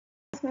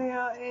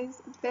video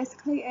is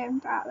basically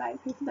aimed at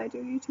like people that do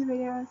YouTube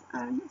videos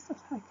and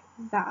stuff like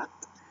that.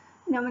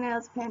 Now my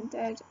nails are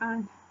painted,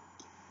 and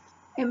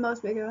in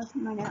most videos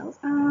my nails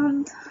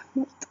aren't.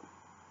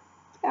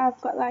 I've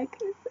got like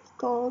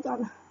gold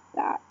on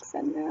the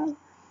accent nail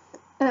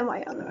and then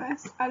white on the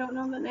rest. I don't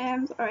know the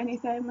names or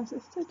anything, my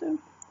sister does.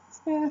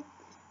 So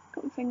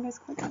got my fingers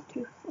quite up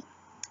too. So.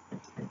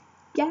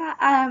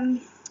 Yeah,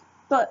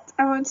 but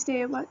I want to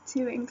do what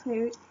to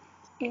include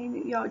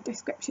in your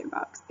description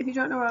box. If you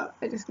don't know what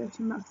a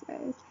description box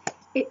is,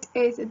 it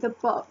is the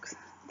box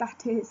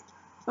that is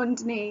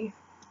underneath,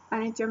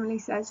 and it generally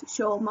says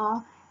show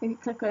more. If you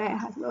click on it, it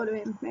has a load of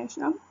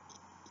information on.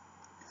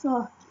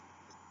 So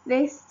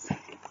this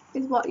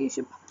is what you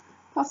should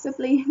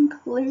possibly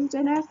include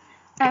in it.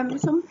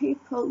 Some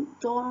people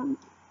don't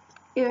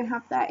even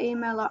have their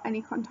email or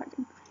any contact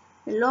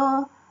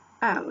below,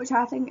 which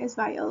I think is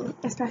vital,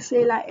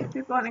 especially like if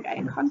people want to get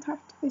in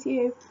contact with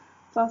you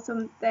for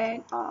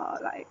something, or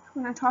like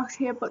when I talk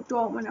to you but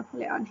don't want to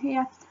put it on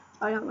here,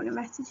 or I don't want to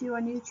message you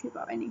on YouTube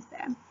or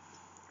anything.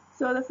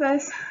 So the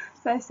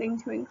first thing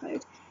to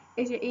include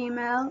is your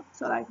email,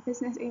 so like a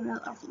business email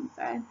or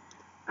something.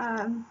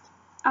 I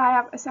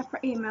have a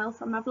separate email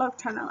from my vlog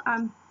channel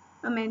and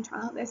my main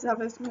channel. This is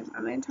obviously my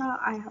main channel.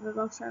 I have a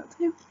vlog channel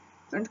too.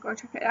 If you want to go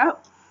check it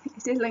out,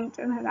 it is linked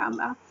in the down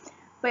bar.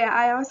 But yeah,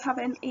 I always have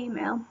an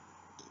email,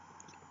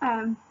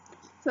 so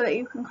that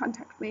you can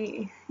contact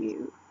me if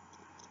you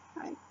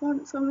like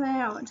want something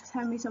or want to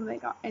send me something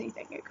or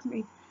anything. It can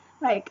be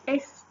like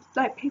if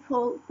like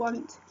people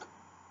want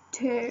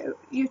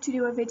you to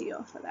do a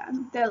video for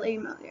them, they'll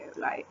email you.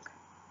 Like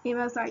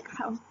emails like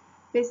how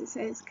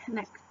businesses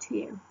connect to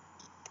you.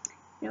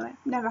 Anyway,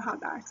 never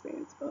had that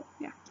experience, but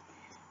yeah.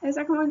 The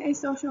second one is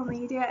social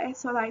media.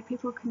 It's so like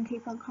people can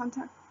keep on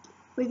contact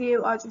with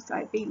you, or just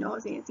like be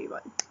nosy and see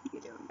what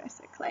you're doing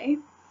basically,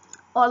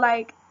 or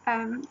like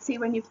see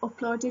when you've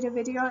uploaded a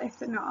video if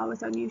they're not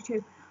always on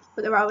YouTube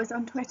but they're always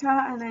on Twitter,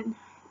 and then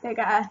they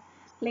get a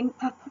link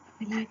pop up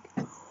and be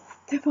like,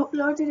 they've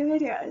uploaded a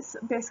video. It's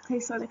basically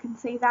so they can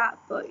see that,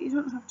 but you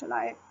don't have to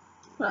like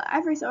put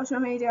every social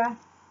media.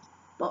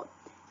 But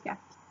yeah,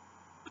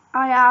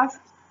 I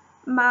have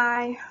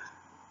my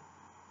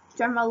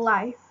general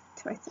life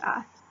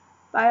Twitter,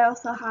 but I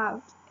also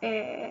have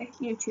a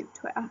YouTube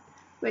Twitter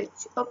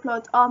which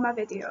uploads all my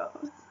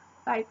videos,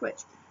 like which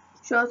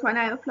shows when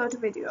I upload a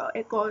video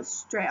it goes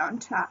straight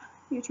onto that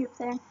YouTube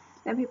thing,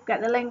 then people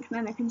get the link and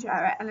then they can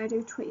share it, and I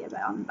do tweet a bit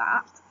on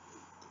that.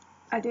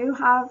 I do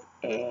have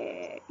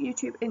a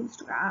YouTube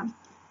Instagram,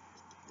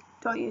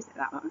 don't use it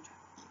that much.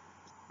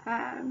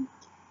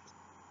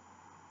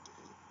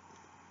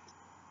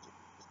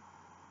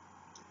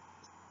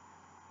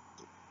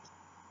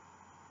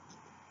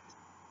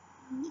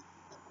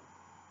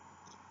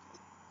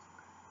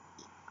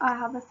 I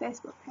have a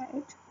Facebook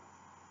page,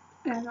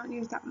 and I don't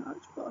use that much,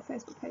 but a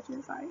Facebook page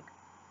is like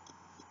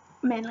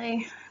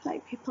mainly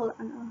like people that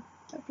I know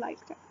have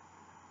liked it.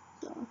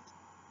 So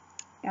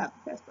yeah,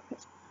 a Facebook page.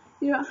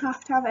 You don't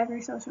have to have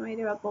every social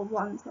media, but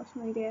one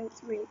social media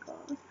is really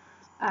good.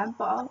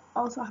 But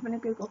also having a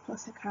Google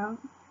Plus account,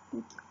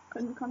 you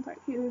can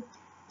contact you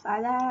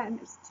by there, and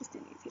it's just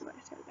an easy way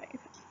to get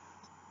it.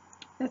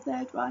 The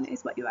third one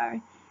is what you're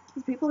wearing,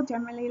 because people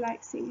generally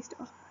like see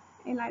stuff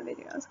in like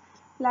videos,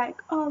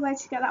 like, oh,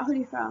 where'd you get that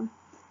hoodie from?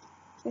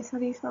 This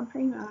hoodie's from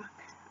Primark.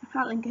 I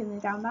can't link it in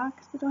the down bar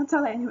because I don't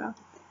sell it anymore.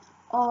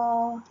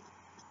 Or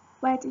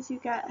where did you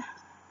get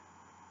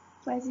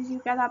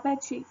that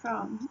bed sheet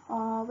from?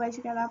 Or where did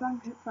you get that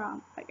blanket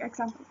from? Like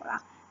examples like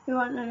that. We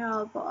want to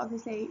know, but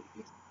obviously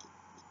you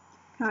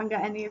can't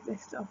get any of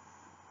this stuff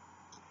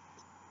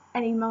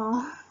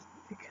anymore.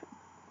 Because,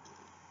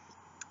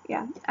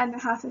 yeah, and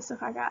half the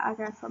stuff I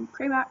get from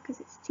Primark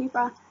because it's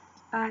cheaper,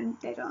 and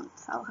they don't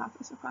sell half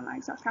the stuff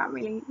online, so I can't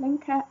really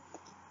link it.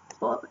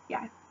 But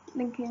yeah,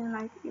 linking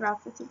like your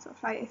outfits and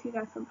stuff, like if you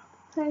go from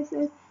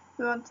places, if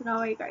you want to know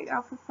where you got your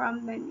outfit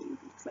from, then you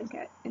can just link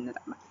it in the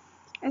document.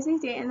 It's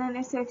easy, and then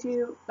it saves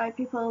you like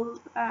people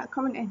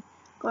commenting,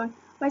 going,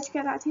 where'd you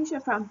get that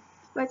t-shirt from?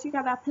 Where'd you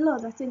get that pillow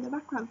that's in the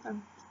background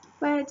from?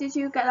 Where did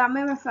you get that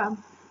mirror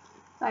from?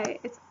 Like,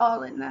 it's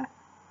all in there.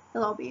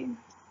 It'll all be in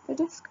the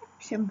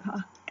description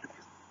bar.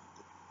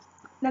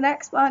 The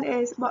next one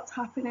is what's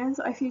happening.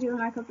 So if you're doing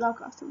like a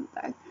vlog or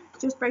something,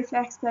 just briefly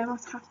explain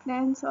what's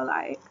happening. So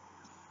like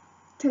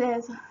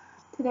today's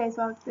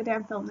vlog, the day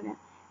I'm filming it,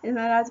 is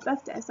my dad's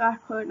birthday, so I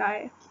could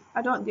like,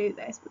 I don't do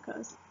this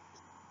because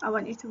I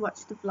want you to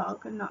watch the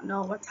vlog and not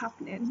know what's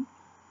happening.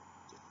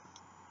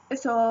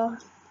 So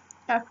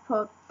I could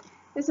put,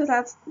 it's my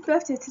dad's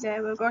birthday today,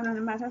 we're going on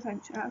a mad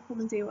adventure, I'll come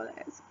and see what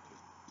it is.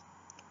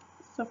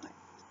 Stuff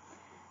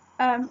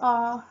like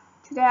or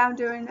today I'm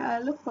doing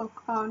a lookbook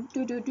on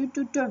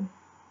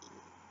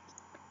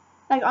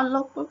like on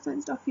lookbooks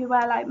and stuff, you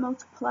wear like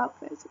multiple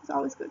outfits. It's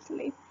always good to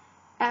leave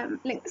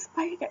links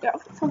where you get your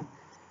outfits from.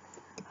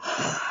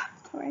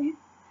 Sorry.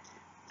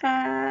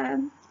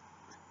 The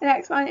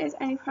next one is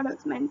any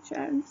products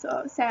mentioned.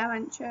 So say I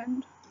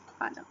mentioned,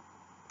 I don't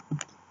know,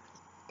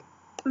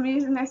 I'm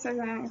using this as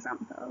an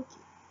example.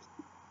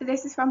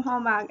 this is from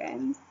Home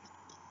Bargains.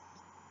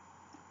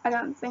 I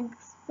don't think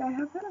they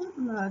have it.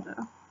 No, I don't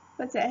know.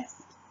 What's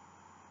this?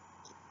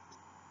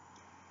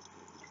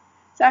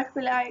 So I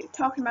could be like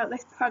talking about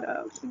this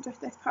product and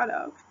just this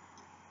product,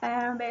 and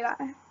I'll be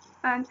like,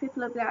 and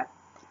people will be like,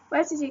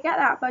 where did you get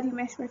that body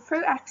mist with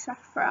fruit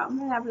extract from?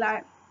 And I'll be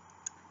like,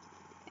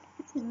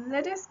 it's in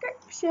the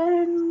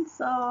description,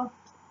 so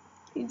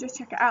you can just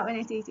check it out, and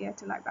it's easier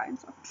to like buy and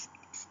stuff.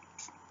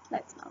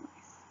 Let's smell nice.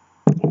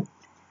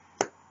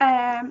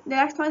 The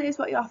next one is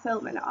what you're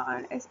filming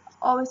on. It's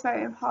always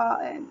very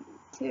important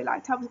to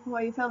like tell people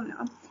what you're filming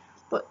on,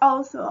 but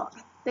also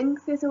I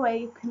think there's a way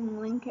you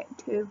can link it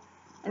to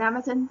an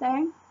Amazon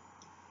thing,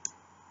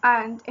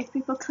 and if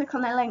people click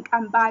on the link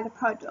and buy the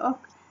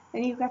product,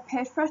 then you get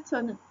paid for it.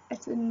 So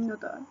it's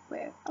another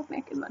way of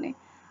making money,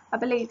 I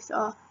believe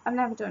so. I've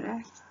never done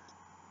it,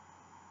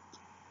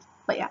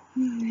 but yeah,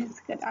 it's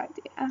a good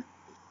idea.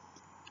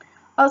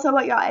 Also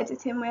what you're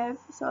editing with,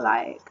 so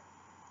like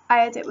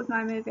I edit with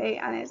my movie,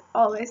 and it's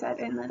always said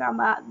in the down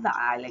bar that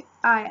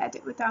I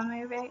edit with my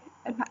movie,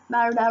 and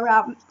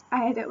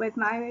I edit with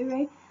my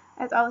movie.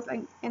 It's always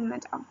linked in the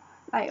down,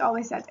 like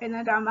always said in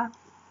the down bar.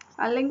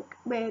 I link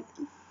with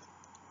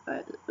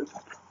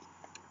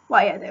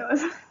what I edit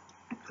with.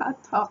 I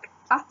can't talk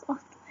at all.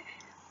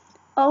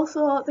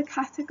 Also, the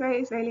category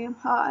is really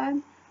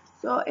important.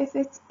 So if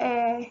it's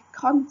a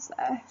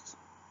concert,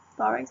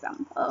 for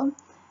example,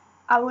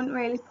 I wouldn't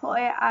really put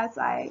it as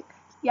like,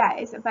 yeah,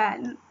 it's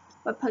event,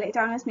 but put it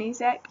down as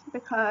music,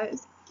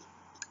 because,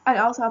 and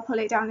also I'll put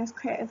it down as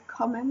Creative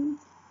Commons.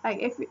 Like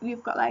if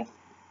you've got like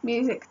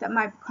music that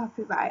might be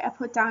copyright, I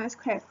put down as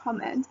Creative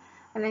Commons,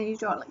 and then you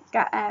don't like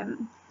get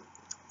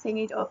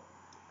thingied up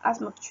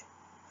as much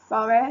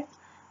for it,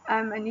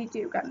 and you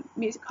do get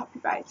music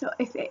copyright. So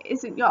if it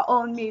isn't your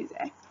own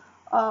music,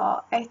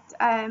 or it's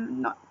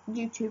not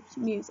YouTube's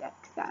music,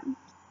 then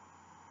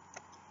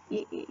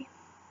yeah.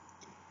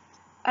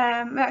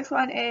 Next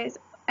one is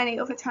any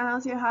other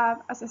channels you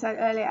have. As I said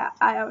earlier,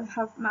 I always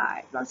have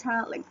my vlog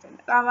channel linked in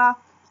the drama.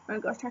 When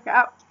you go check it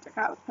out, it's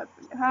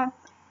perfectly fine.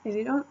 If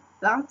you don't,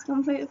 that's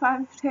completely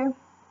fine too.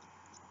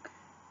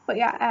 But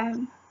yeah,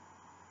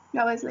 you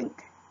always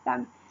link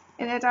them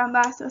in the down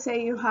bar. So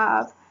say you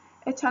have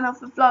a channel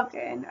for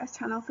vlogging, a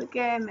channel for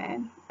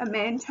gaming, a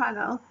main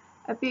channel,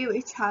 a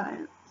beauty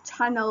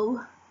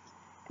channel,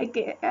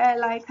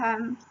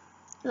 a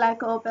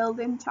Lego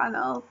building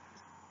channel,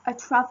 a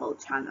travel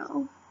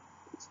channel,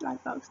 which is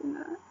like vlogs in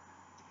there,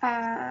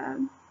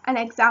 an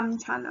exam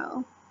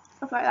channel,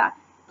 stuff like that.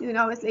 You can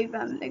always leave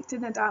them linked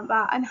in the down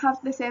bar and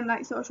have the same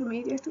like social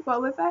media to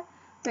go with it.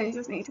 Then you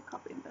just need to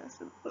copy and paste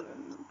them.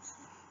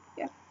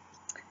 Yeah.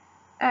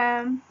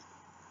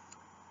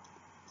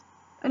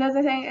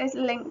 Another thing is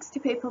links to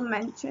people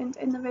mentioned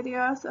in the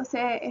video. So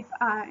say if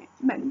I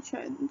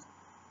mentioned,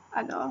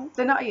 I know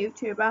they're not a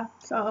YouTuber,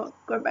 so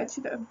go and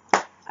mention them.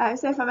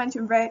 So if I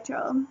mention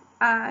Rachel,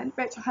 and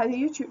Rachel has a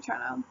YouTube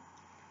channel,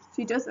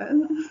 she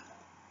doesn't,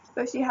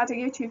 but if she had a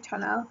YouTube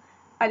channel,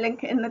 I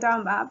link it in the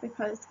down bar,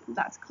 because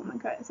that's common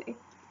courtesy.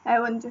 I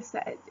wouldn't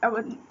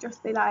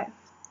just be like,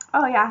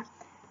 oh yeah,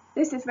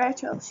 this is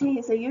Rachel, she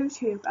is a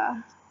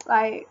YouTuber,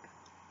 like,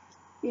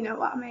 you know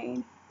what I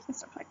mean, and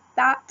stuff like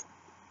that.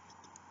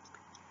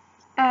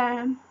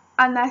 And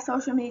their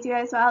social media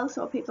as well,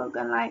 so people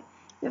can like,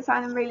 they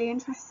find them really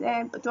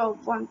interesting but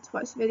don't want to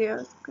watch the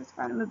videos because they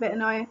find them a bit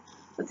annoying,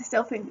 but they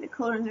still think they're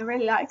cool and they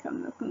really like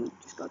them. They can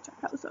just go check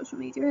out the social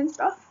media and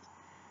stuff.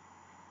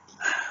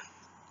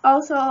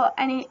 Also,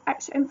 any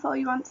extra info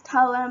you want to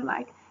tell them,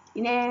 like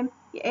your name,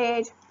 your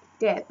age,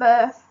 date of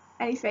birth,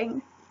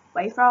 anything,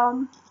 where you're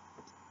from,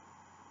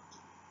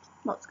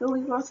 what school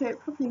you go to,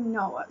 probably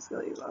know what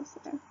school you go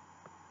to,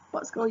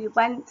 what school you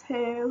went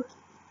to,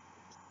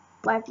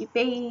 where have you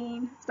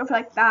been, stuff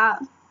like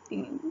that.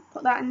 You can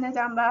put that in the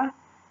down bar.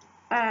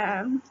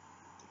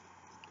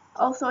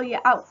 Also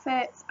your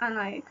outfits and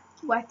like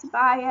where to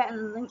buy it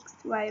and links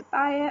to where you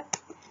buy it.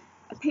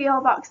 A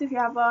PO box if you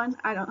have one.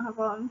 I don't have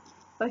one,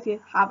 but if you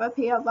have a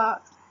PO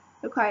box,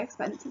 they're quite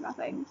expensive I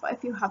think, but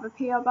if you have a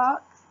PO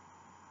box,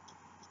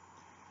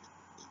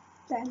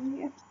 then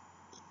yeah,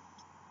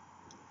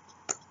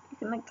 you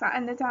can link that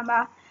in the down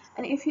bar.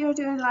 And if you're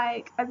doing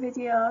like a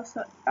video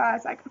such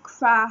as like a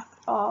craft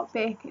or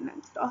baking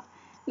and stuff,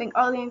 link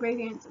all the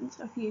ingredients and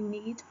stuff you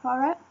need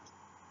for it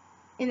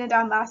in the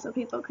down bar, so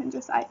people can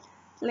just like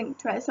link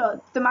to it.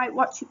 So they might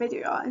watch your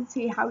video and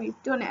see how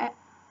you've done it,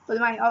 but they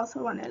might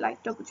also want to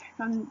like double check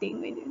on the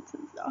ingredients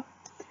and stuff.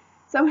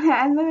 So I'm going to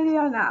end the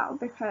video now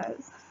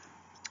because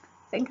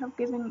I think I've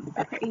given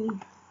a pretty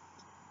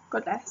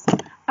good list.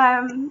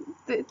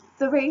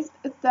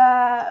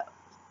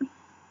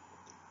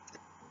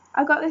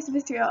 I got this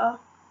video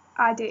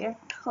idea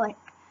click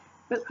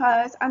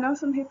because I know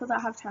some people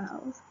that have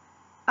channels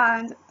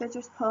and they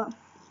just put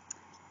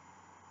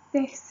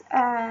this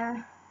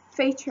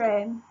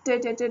featuring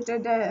and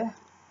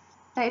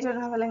they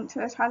don't have a link to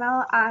the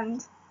channel, and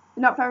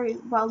they're not very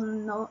well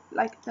known,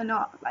 like they're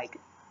not like,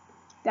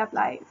 they have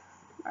like,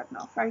 I don't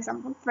know, for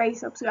example 3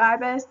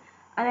 subscribers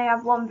and they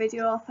have one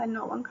video up and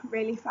no one can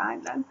really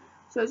find them.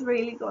 so it's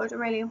really good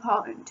and really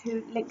important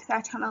to link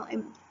their channel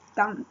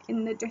down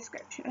in the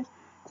description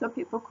so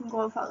people can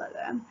go and follow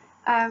them.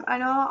 I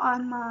know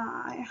on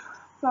my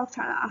vlog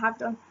channel I have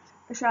done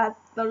a share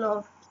the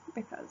love,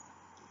 because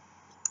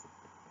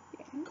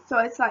so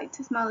it's like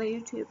to smaller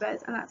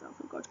YouTubers, and that's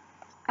also good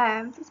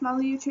for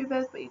smaller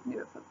YouTubers, but you can do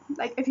it for,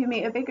 like, if you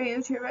meet a bigger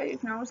YouTuber, you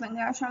can always link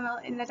their channel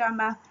in the down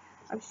bar.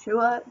 I'm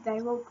sure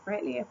they will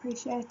greatly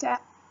appreciate it.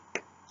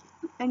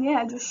 And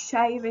yeah, just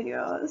share your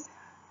videos,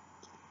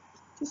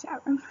 just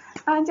share them.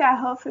 And yeah,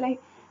 hopefully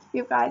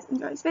you guys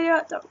enjoyed this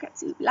video. Don't forget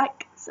to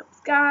like,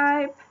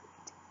 subscribe,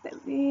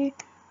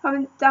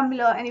 comment down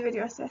below any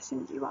video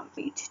sessions you want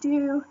me to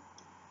do,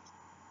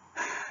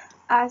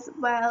 as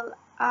well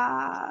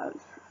as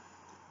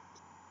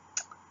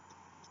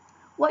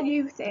what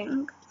you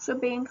think should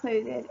be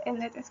included in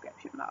the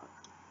description box.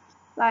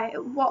 Like,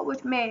 what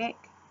would make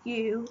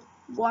you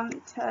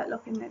want to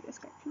look in the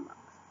description box.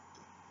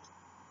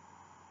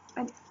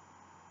 And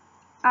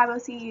I will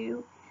see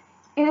you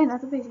in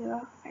another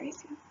video very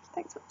soon.